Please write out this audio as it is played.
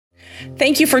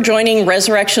Thank you for joining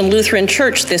Resurrection Lutheran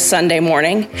Church this Sunday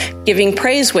morning, giving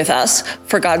praise with us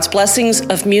for God's blessings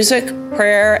of music,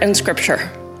 prayer, and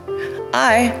scripture.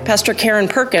 I, Pastor Karen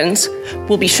Perkins,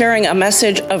 will be sharing a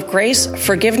message of grace,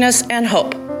 forgiveness, and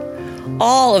hope.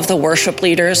 All of the worship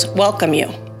leaders welcome you.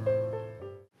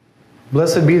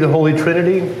 Blessed be the Holy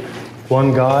Trinity,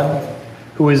 one God,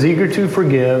 who is eager to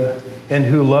forgive and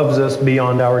who loves us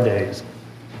beyond our days.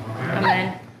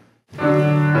 Amen.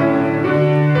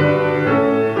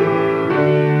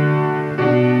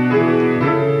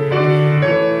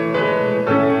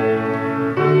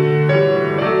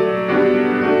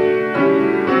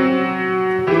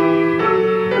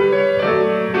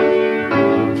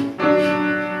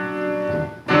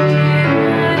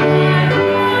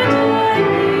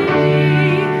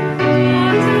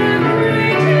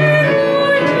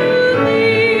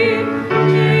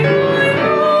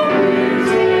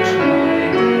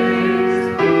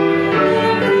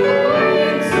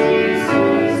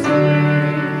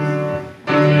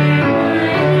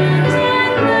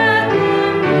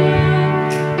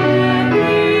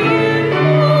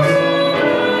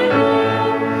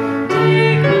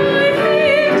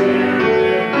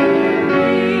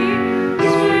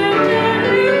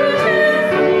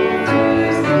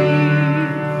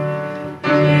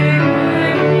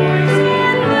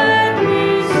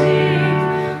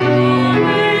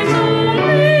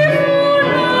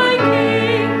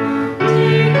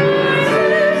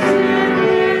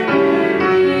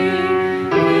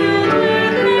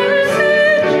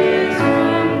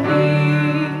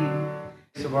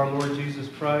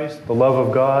 The love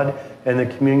of God and the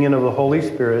communion of the Holy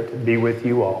Spirit be with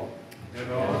you all.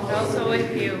 And also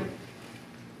with you.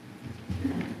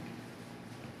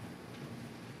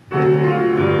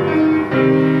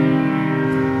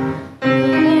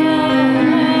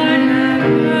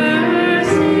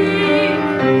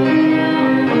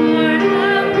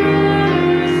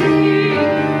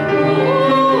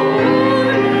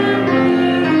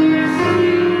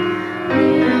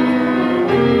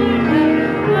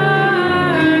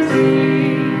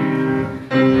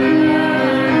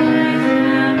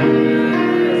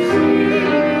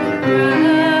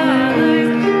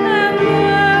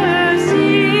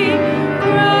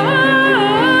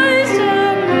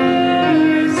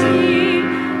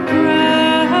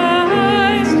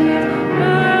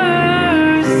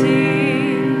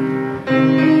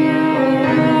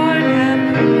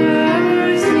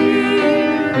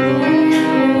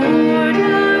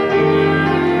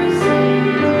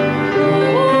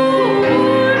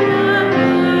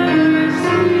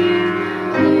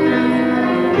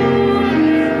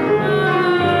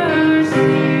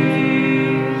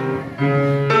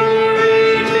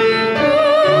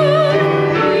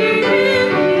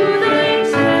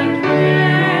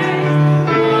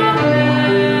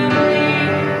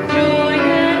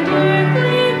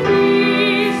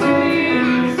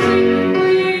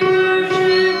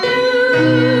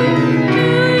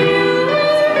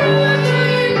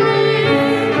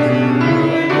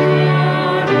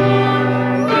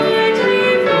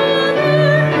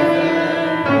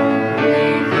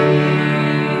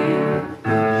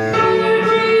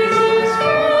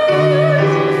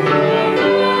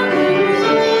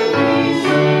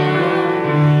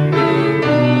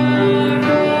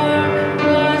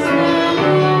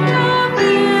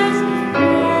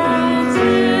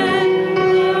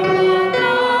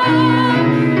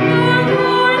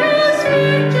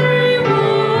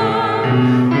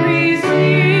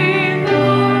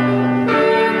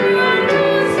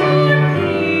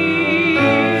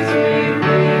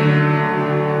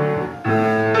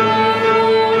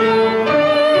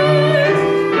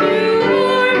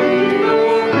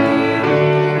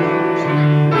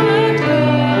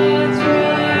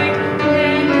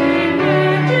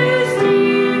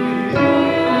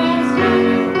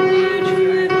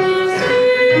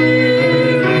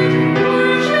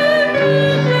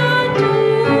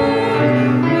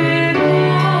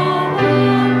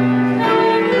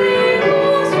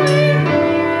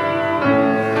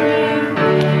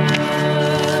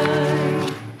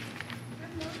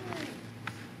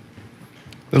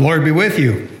 The Lord be with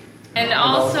you. And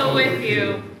also with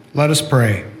you. Let us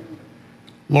pray.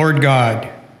 Lord God,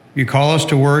 you call us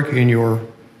to work in your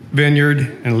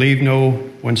vineyard and leave no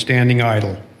one standing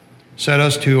idle. Set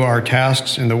us to our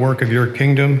tasks in the work of your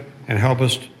kingdom and help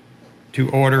us to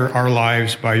order our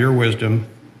lives by your wisdom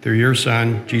through your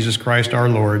Son, Jesus Christ our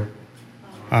Lord.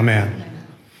 Amen.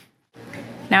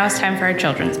 Now it's time for our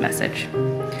children's message.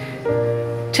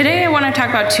 Today I want to talk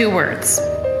about two words,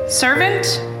 servant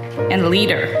and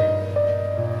leader.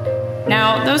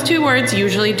 Now, those two words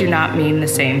usually do not mean the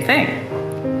same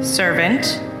thing.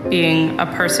 Servant being a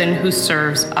person who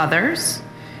serves others,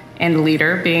 and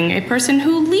leader being a person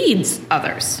who leads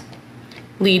others.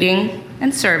 Leading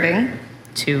and serving,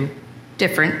 two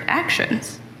different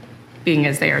actions, being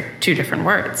as they are two different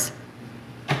words.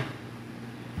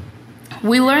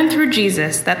 We learn through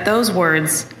Jesus that those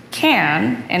words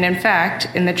can, and in fact,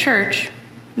 in the church,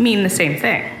 mean the same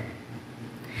thing.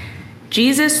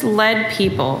 Jesus led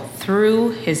people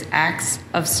through his acts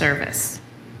of service.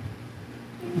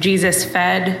 Jesus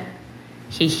fed,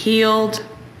 he healed,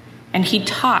 and he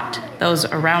taught those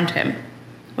around him,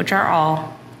 which are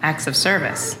all acts of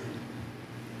service.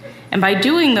 And by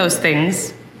doing those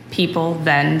things, people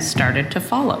then started to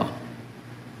follow.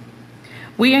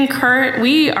 We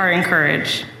are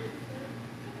encouraged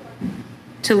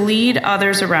to lead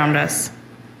others around us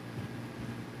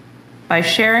by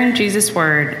sharing Jesus'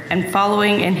 word and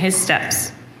following in his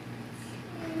steps,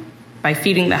 by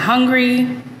feeding the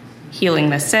hungry, healing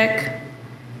the sick,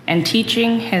 and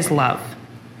teaching his love.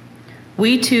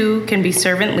 We too can be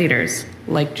servant leaders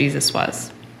like Jesus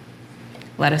was.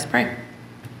 Let us pray.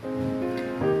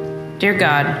 Dear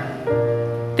God,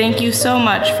 thank you so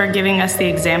much for giving us the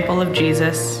example of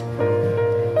Jesus.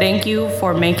 Thank you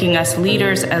for making us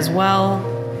leaders as well,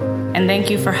 and thank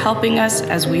you for helping us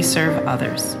as we serve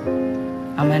others.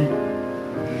 Amen.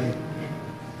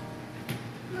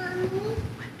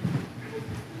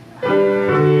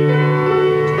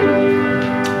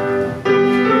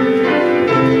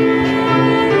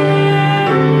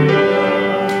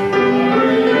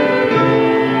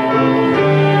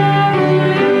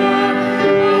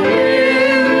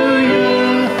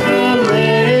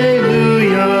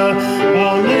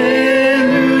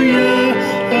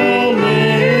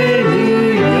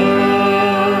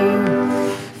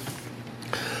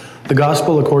 The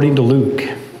Gospel according to Luke.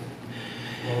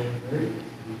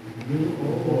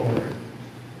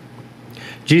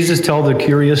 Jesus tells the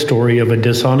curious story of a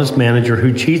dishonest manager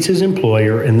who cheats his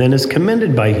employer and then is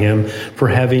commended by him for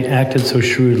having acted so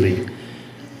shrewdly.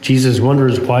 Jesus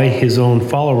wonders why his own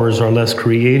followers are less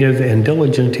creative and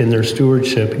diligent in their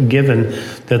stewardship, given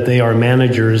that they are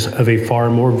managers of a far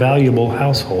more valuable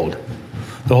household.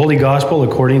 The Holy Gospel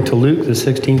according to Luke, the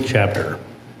 16th chapter.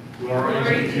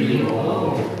 Glory to you, O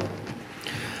Lord.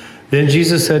 Then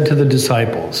Jesus said to the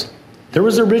disciples, "There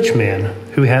was a rich man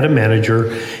who had a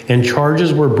manager, and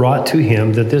charges were brought to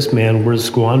him that this man was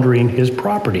squandering his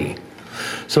property.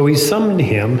 So he summoned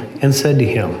him and said to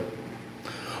him,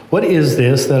 'What is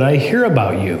this that I hear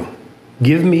about you?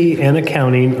 Give me an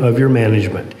accounting of your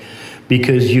management,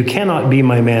 because you cannot be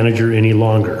my manager any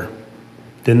longer.'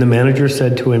 Then the manager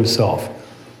said to himself,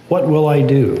 'What will I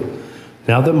do,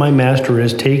 now that my master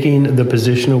is taking the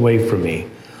position away from me?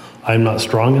 I am not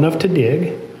strong enough to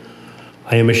dig.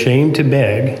 I am ashamed to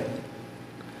beg.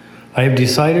 I have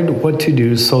decided what to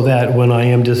do so that when I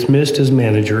am dismissed as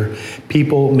manager,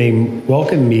 people may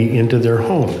welcome me into their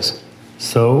homes.'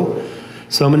 So,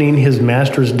 summoning his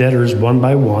master's debtors one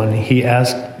by one, he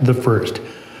asked the first,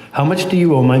 'How much do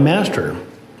you owe my master?'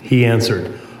 He answered,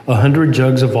 100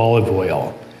 jugs of olive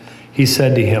oil.' He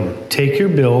said to him, 'Take your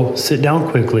bill, sit down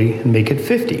quickly, and make it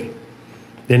 50.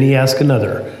 Then he asked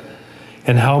another,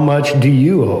 'And how much do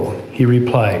you owe?' He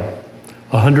replied,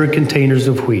 100 containers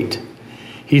of wheat.'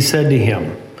 He said to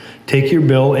him, 'Take your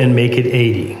bill and make it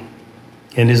 80.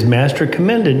 And his master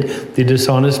commended the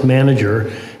dishonest manager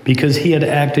because he had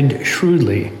acted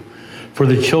shrewdly. For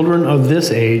the children of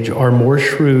this age are more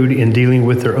shrewd in dealing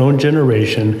with their own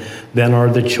generation than are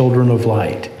the children of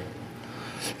light.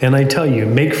 And I tell you,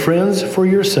 make friends for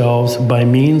yourselves by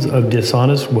means of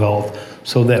dishonest wealth,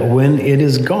 so that when it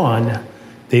is gone,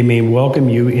 they may welcome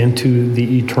you into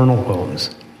the eternal homes.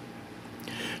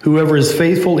 Whoever is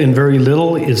faithful in very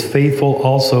little is faithful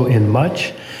also in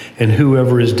much, and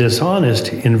whoever is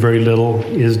dishonest in very little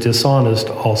is dishonest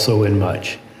also in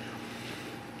much.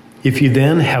 If you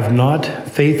then have not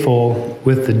faithful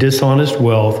with the dishonest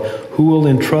wealth, who will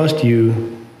entrust you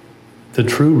the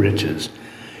true riches?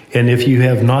 And if you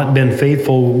have not been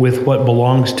faithful with what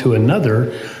belongs to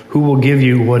another, who will give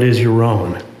you what is your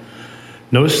own?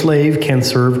 No slave can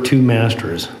serve two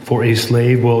masters, for a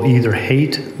slave will either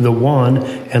hate the one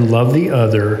and love the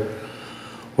other,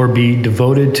 or be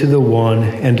devoted to the one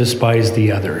and despise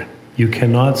the other. You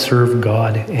cannot serve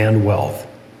God and wealth."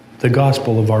 The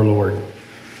Gospel of our Lord.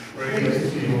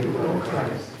 Praise to you, Lord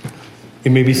Christ.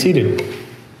 You may be seated.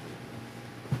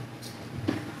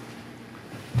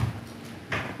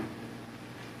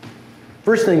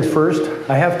 First things first,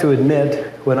 I have to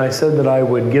admit, when I said that I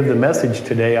would give the message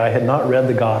today, I had not read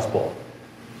the Gospel,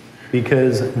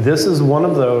 because this is one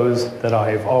of those that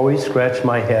I've always scratched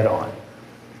my head on.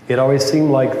 It always seemed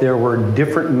like there were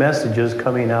different messages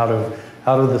coming out of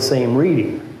out of the same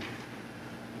reading.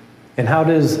 And how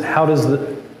does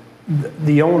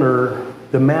the owner,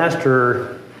 the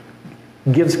master,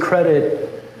 gives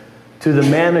credit to the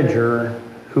manager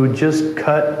who just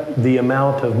cut the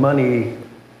amount of money,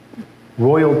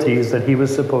 royalties that he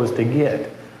was supposed to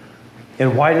get?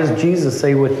 And why does Jesus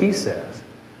say what he says?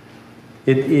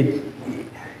 It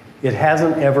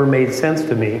hasn't ever made sense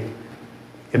to me.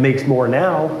 It makes more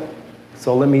now.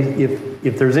 So let me,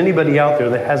 if there's anybody out there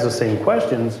that has the same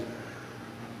questions,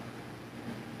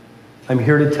 I'm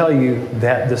here to tell you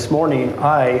that this morning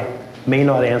I may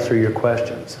not answer your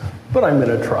questions, but I'm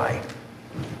going to try.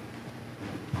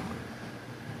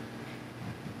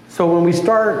 So when we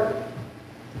start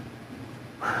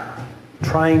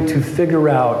trying to figure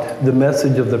out the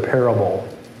message of the parable,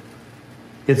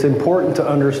 it's important to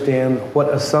understand what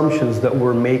assumptions that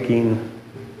we're making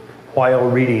while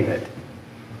reading it.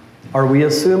 Are we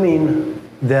assuming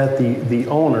that the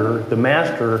owner, the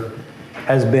master,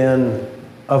 has been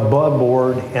above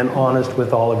board and honest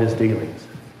with all of his dealings?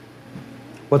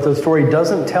 What the story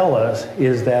doesn't tell us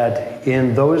is that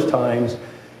in those times,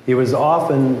 it was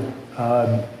often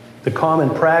the common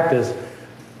practice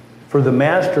for the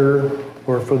master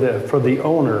or for the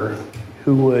owner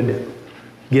who would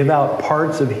give out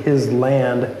parts of his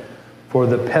land for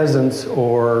the peasants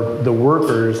or the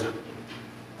workers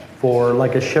for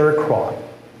like a sharecrop,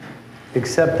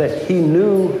 except that he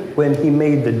knew when he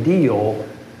made the deal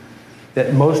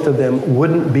that most of them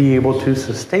wouldn't be able to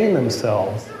sustain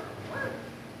themselves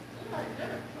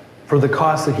for the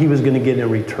cost that he was going to get in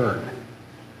return.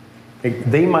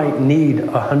 They might need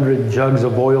 100 jugs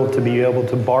of oil to be able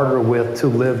to barter with to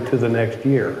live to the next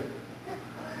year.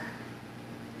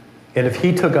 And if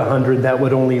he took 100, that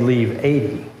would only leave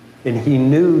 80. And he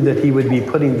knew that he would be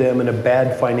putting them in a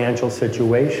bad financial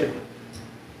situation.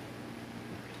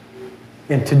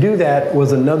 And to do that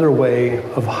was another way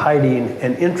of hiding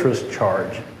an interest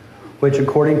charge, which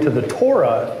according to the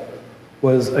Torah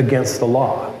was against the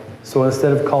law. So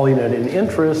instead of calling it an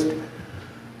interest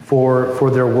for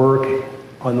their work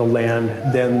on the land,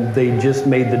 then they just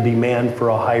made the demand for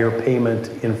a higher payment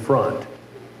in front.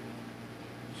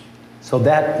 So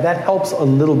that helps a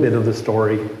little bit of the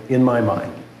story in my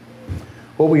mind.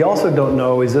 What we also don't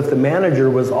know is if the manager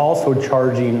was also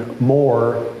charging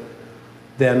more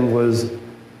than was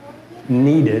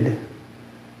needed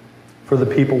for the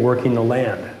people working the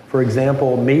land. For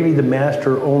example, maybe the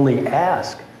master only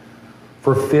asked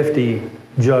for 50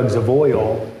 jugs of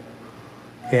oil,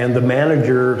 and the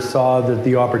manager saw that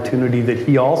the opportunity that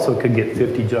he also could get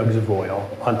 50 jugs of oil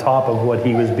on top of what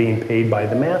he was being paid by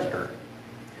the master.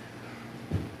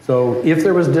 So if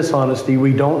there was dishonesty,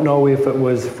 we don't know if it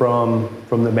was from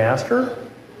the master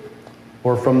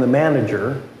or from the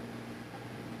manager.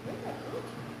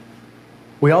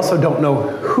 We also don't know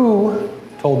who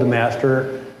told the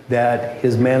master that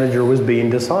his manager was being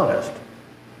dishonest.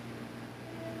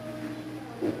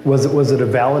 Was it a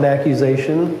valid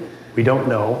accusation? We don't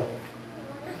know.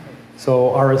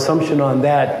 So our assumption on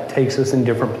that takes us in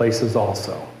different places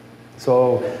also.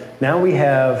 So now we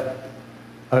have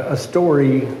a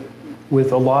story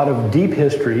with a lot of deep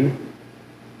history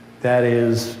that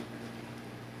is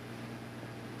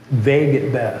vague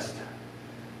at best.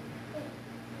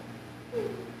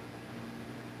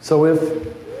 So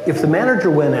if the manager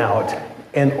went out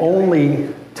and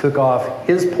only took off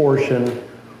his portion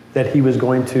that he was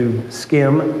going to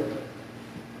skim,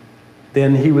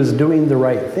 then he was doing the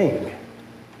right thing.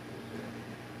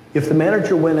 If the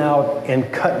manager went out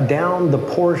and cut down the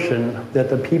portion that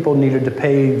the people needed to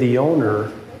pay the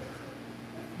owner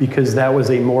because that was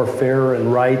a more fair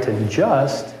and right and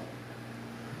just,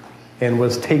 and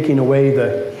was taking away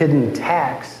the hidden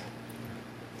tax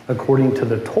according to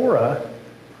the Torah,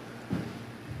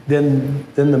 then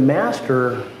the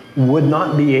master would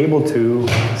not be able to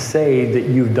say that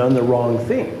you've done the wrong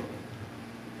thing.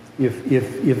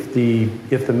 If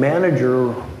the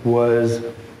manager was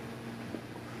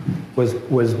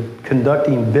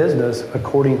conducting business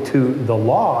according to the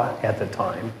law at the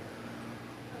time,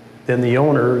 then the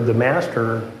owner, the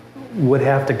master, would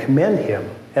have to commend him,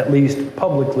 at least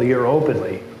publicly or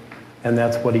openly, and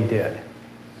that's what he did.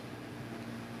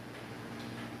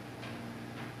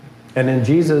 And then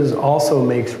Jesus also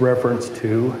makes reference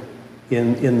to,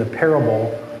 in the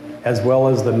parable, as well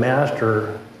as the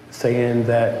master, saying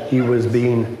that he was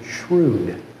being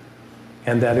shrewd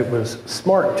and that it was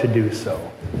smart to do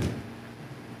so.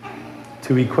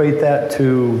 To equate that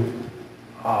to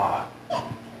how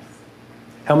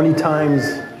many times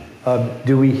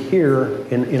do we hear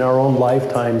in our own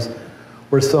lifetimes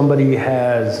where somebody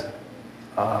has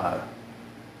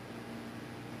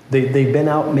they've been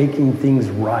out making things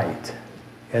right,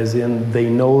 as in they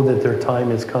know that their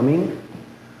time is coming.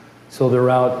 So they're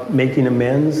out making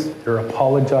amends, they're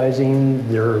apologizing,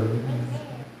 they're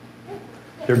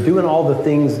doing all the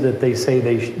things that they say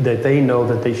that they know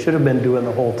that they should have been doing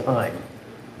the whole time.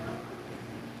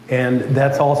 And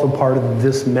that's also part of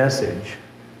this message,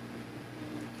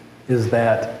 is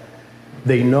that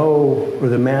they know, or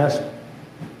the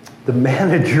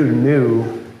manager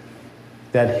knew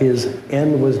that his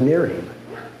end was nearing.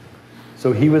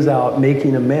 So he was out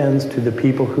making amends to the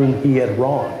people whom he had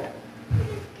wronged.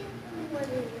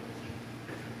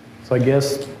 So I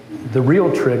guess the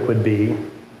real trick would be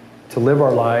to live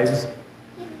our lives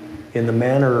in a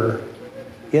manner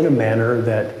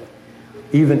that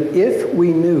even if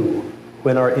we knew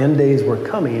when our end days were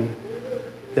coming,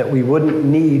 that we wouldn't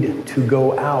need to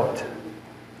go out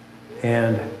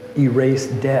and erase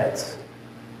debts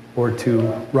or to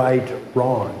right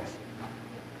wrongs.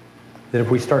 That if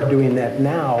we start doing that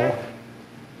now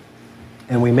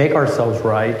and we make ourselves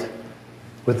right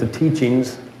with the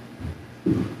teachings,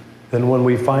 then when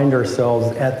we find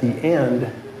ourselves at the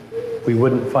end, we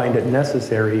wouldn't find it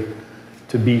necessary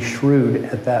to be shrewd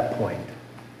at that point.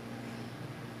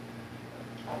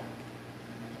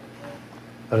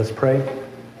 Let us pray.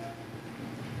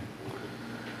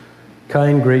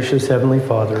 Kind, gracious Heavenly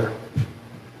Father,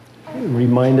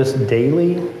 remind us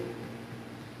daily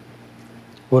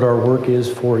what our work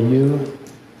is for you.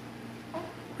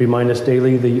 Remind us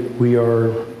daily that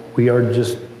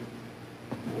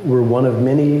we're one of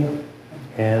many,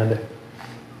 and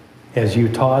as you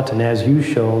taught and as you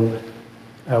shown,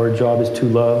 our job is to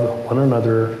love one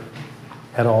another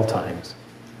at all times.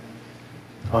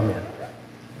 Amen.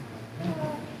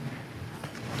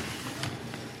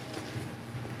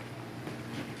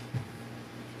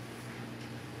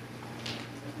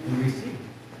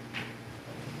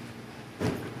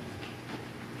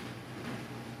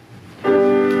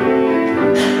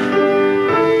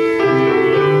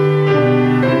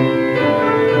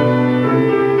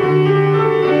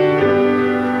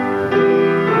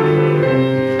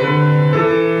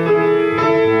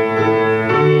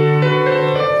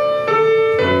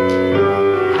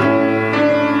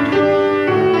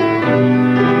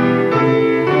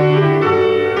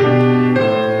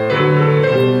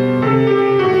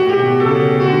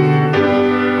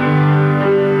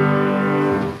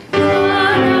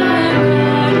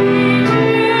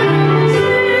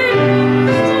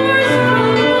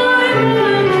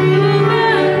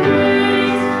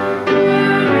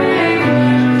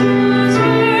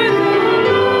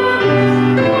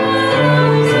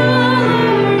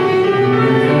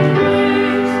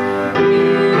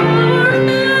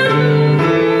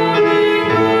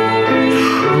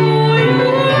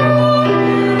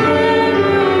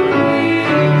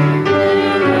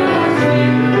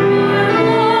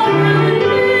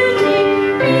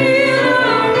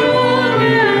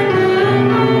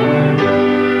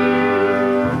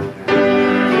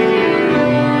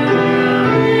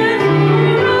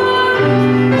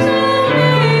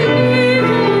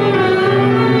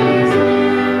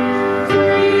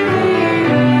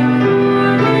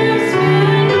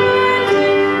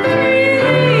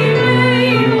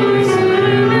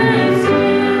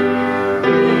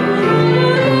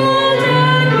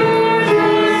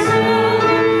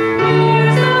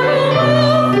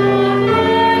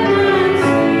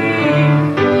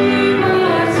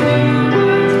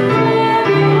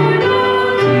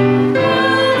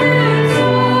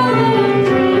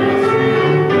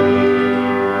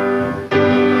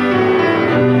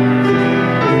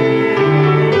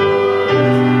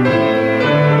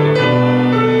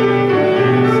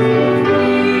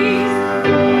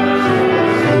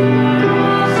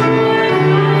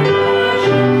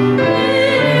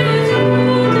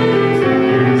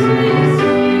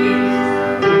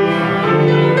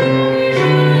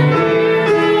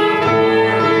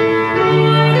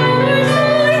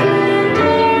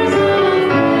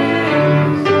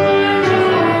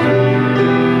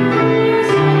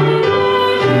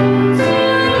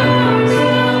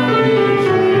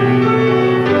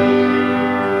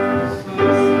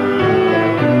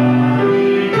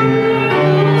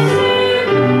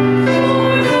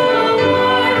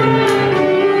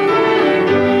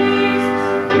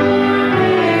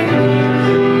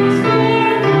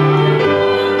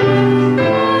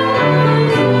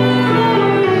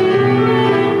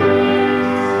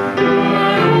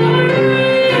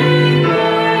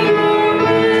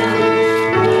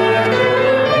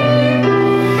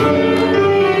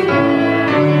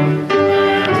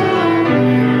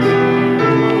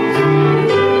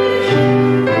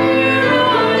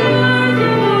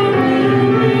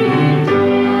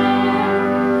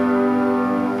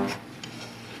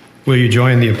 Will you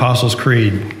join the Apostles'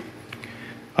 Creed?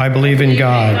 I believe in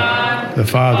God, the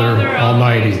Father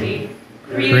Almighty,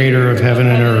 creator of heaven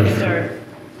and earth.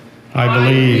 I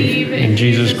believe in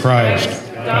Jesus Christ,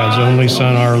 God's only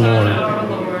Son, our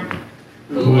Lord,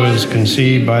 who was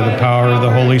conceived by the power of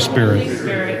the Holy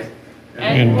Spirit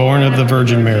and born of the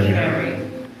Virgin Mary.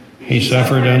 He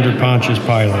suffered under Pontius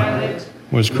Pilate,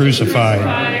 was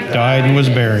crucified, died, and was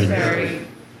buried.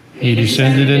 He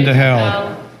descended into hell.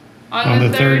 On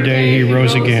the third day he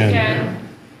rose again.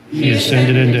 He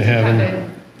ascended into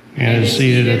heaven and is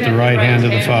seated at the right hand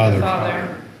of the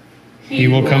Father. He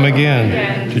will come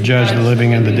again to judge the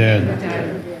living and the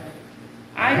dead.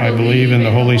 I believe in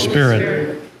the Holy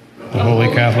Spirit, the Holy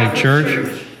Catholic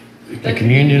Church, the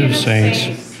communion of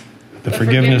saints, the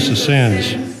forgiveness of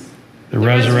sins, the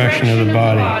resurrection of the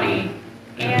body,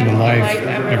 and the life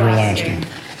everlasting.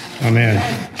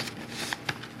 Amen.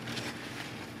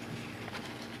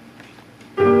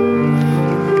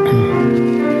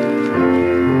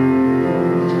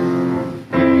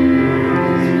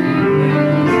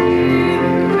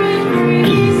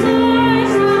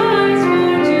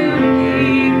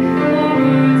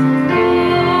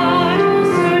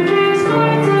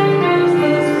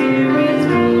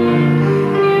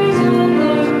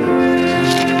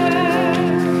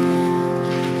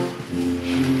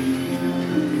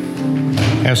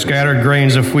 As scattered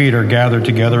grains of wheat are gathered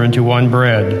together into one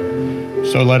bread,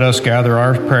 so let us gather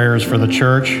our prayers for the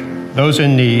church, those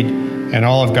in need, and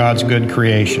all of God's good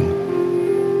creation.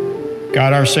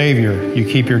 God our Savior, you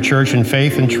keep your church in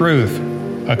faith and truth.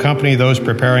 Accompany those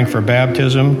preparing for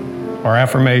baptism or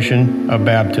affirmation of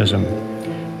baptism.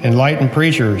 Enlighten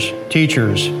preachers,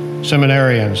 teachers,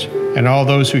 seminarians, and all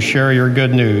those who share your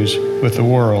good news with the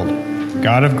world.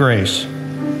 God of grace.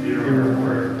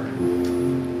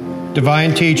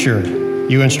 Divine Teacher,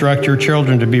 you instruct your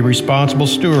children to be responsible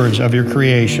stewards of your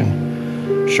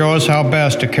creation. Show us how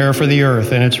best to care for the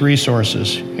earth and its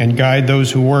resources and guide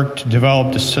those who work to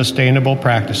develop sustainable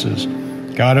practices.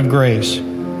 God of grace.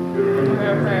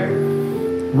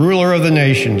 Ruler of the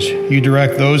nations, you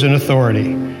direct those in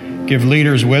authority. Give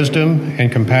leaders wisdom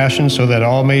and compassion so that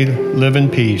all may live in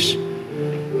peace.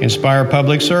 Inspire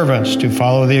public servants to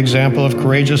follow the example of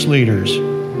courageous leaders,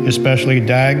 especially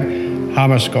Dag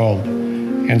Hammarskjöld,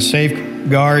 and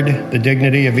safeguard the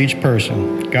dignity of each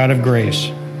person. God of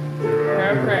grace.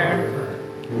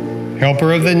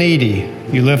 Helper of the needy,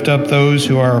 you lift up those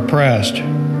who are oppressed.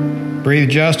 Breathe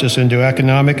justice into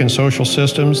economic and social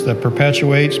systems that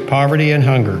perpetuates poverty and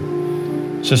hunger.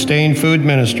 Sustain food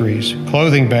ministries,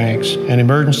 clothing banks, and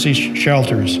emergency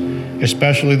shelters,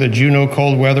 especially the Juneau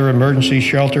Cold Weather Emergency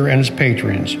Shelter and its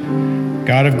patrons.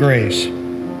 God of grace.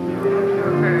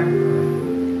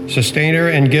 Sustainer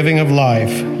and giving of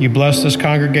life, you bless this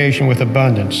congregation with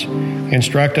abundance.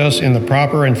 Instruct us in the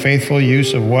proper and faithful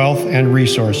use of wealth and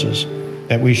resources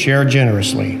that we share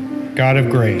generously. God of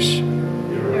grace.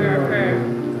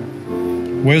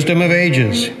 Wisdom of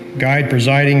ages, guide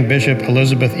presiding Bishop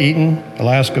Elizabeth Eaton,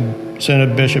 Alaska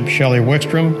Synod Bishop Shelley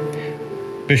Wickstrom,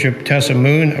 Bishop Tessa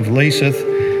Moon of Leaseth,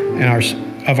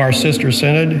 and of our sister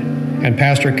Synod, and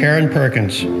Pastor Karen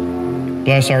Perkins.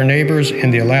 Bless our neighbors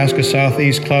in the Alaska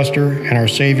Southeast Cluster and our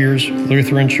Savior's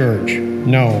Lutheran Church,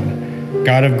 Nome,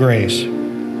 God of grace.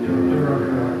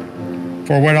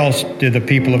 For what else did the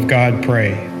people of God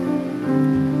pray?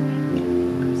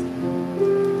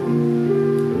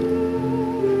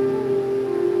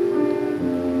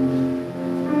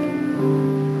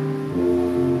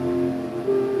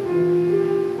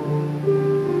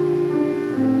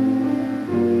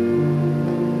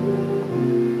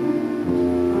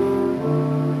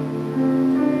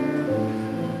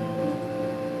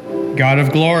 God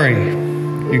of glory,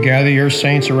 you gather your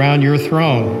saints around your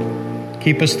throne.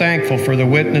 Keep us thankful for the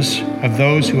witness of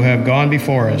those who have gone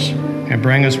before us and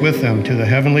bring us with them to the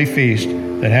heavenly feast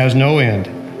that has no end.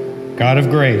 God of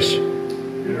grace.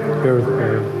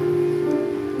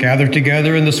 Gather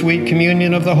together in the sweet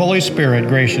communion of the Holy Spirit,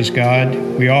 gracious God,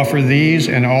 we offer these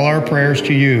and all our prayers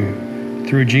to you.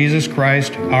 Through Jesus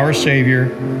Christ, our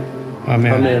Savior.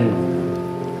 Amen. Amen.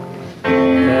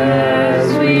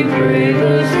 As we pray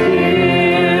the Spirit.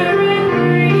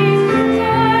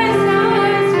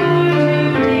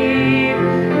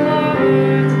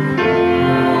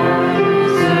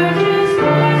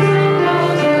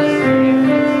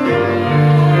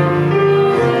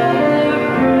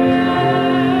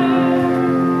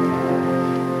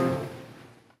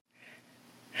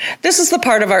 This is the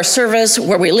part of our service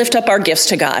where we lift up our gifts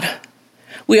to God.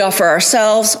 We offer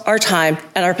ourselves, our time,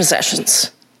 and our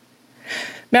possessions.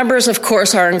 Members, of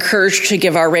course, are encouraged to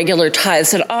give our regular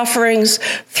tithes and offerings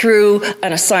through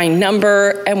an assigned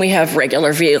number, and we have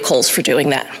regular vehicles for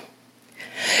doing that.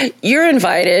 You're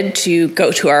invited to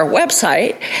go to our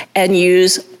website and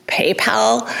use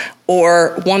PayPal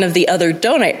or one of the other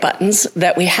donate buttons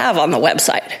that we have on the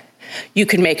website. You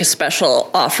can make a special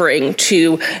offering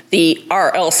to the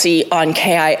RLC on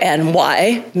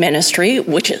KINY ministry,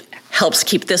 which helps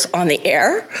keep this on the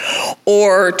air,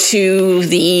 or to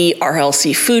the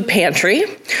RLC Food Pantry,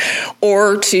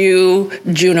 or to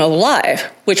Juneau Live,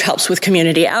 which helps with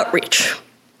community outreach.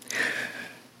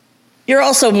 You're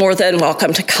also more than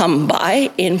welcome to come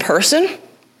by in person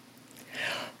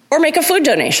or make a food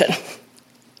donation.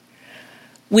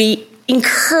 We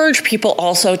encourage people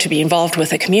also to be involved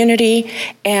with the community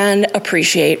and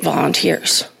appreciate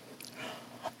volunteers.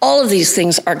 All of these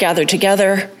things are gathered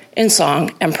together in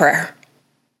song and prayer.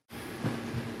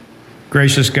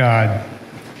 Gracious God,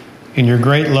 in your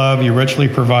great love, you richly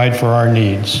provide for our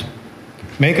needs.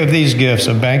 Make of these gifts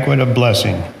a banquet of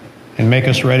blessing, and make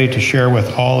us ready to share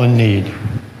with all in need,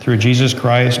 through Jesus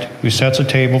Christ, who sets a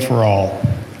table for all.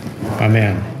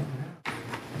 Amen.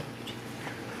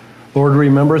 Lord,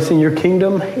 remember us in your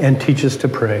kingdom and teach us to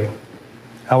pray.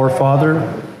 Our Father,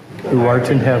 who art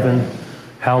in heaven,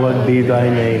 hallowed be thy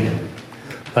name.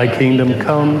 Thy kingdom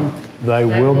come, thy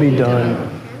will be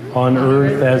done, on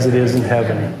earth as it is in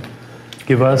heaven.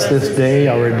 Give us this day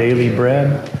our daily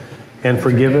bread, and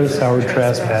forgive us our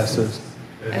trespasses,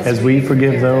 as we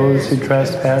forgive those who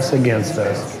trespass against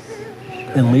us.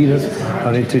 And lead us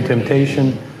not into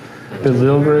temptation, but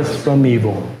deliver us from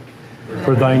evil.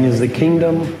 For thine is the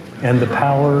kingdom, and the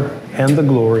power, and the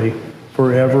glory,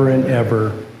 forever and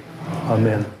ever.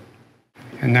 Amen.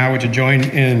 And now would you join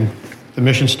in the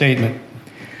mission statement?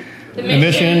 The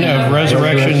mission of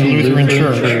Resurrection Lutheran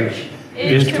Church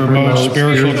is to promote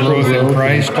spiritual growth in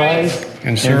Christ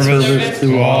and service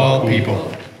to all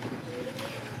people.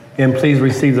 And please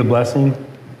receive the blessing.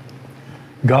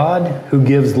 God, who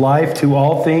gives life to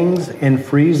all things and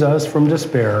frees us from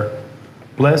despair,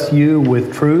 bless you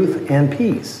with truth and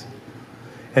peace.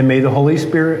 And may the Holy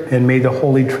Spirit and may the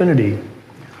Holy Trinity,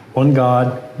 one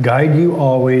God, guide you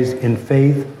always in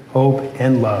faith, hope,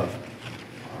 and love.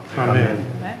 Amen.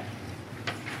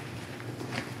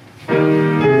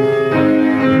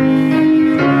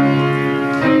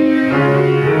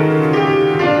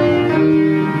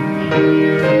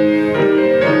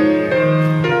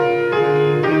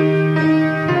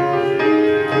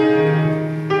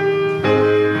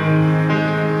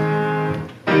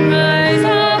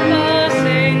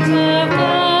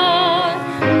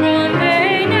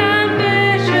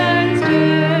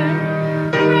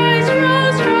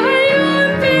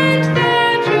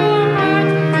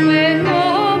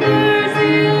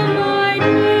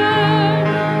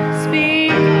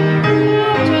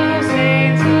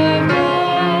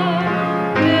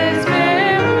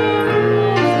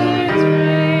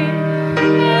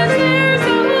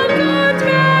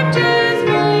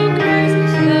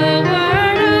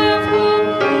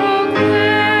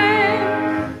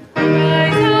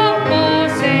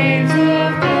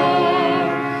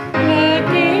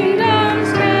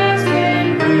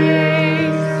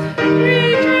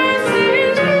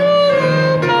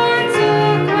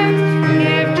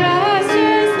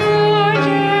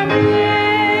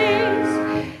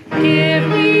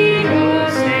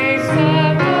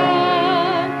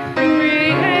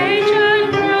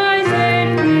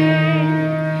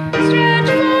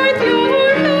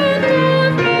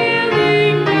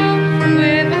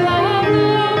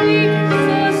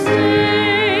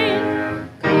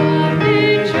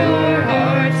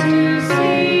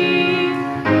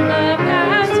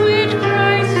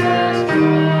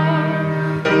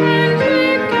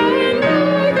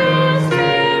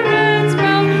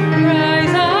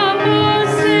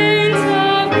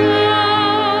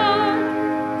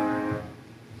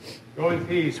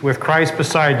 With Christ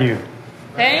beside you.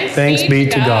 Thanks be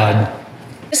to God.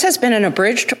 This has been an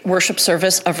abridged worship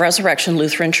service of Resurrection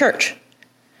Lutheran Church.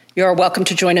 You are welcome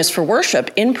to join us for worship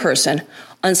in person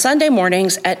on Sunday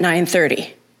mornings at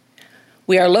 9:30.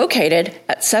 We are located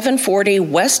at 740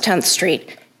 West 10th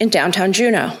Street in downtown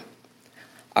Juneau.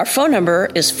 Our phone number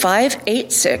is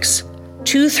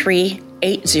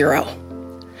 586-2380.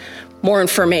 More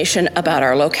information about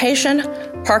our location,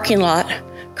 parking lot,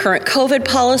 current COVID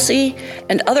policy,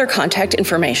 and other contact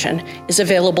information is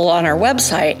available on our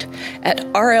website at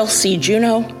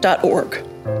rlcjuneau.org.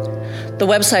 The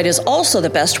website is also the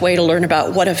best way to learn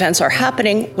about what events are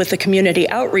happening with the community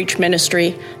outreach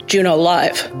ministry, Juneau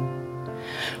Live.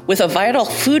 With a vital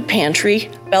food pantry,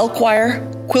 bell choir,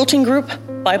 quilting group,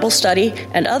 Bible study,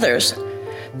 and others,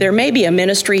 there may be a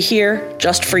ministry here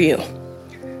just for you.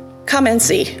 Come and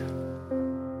see.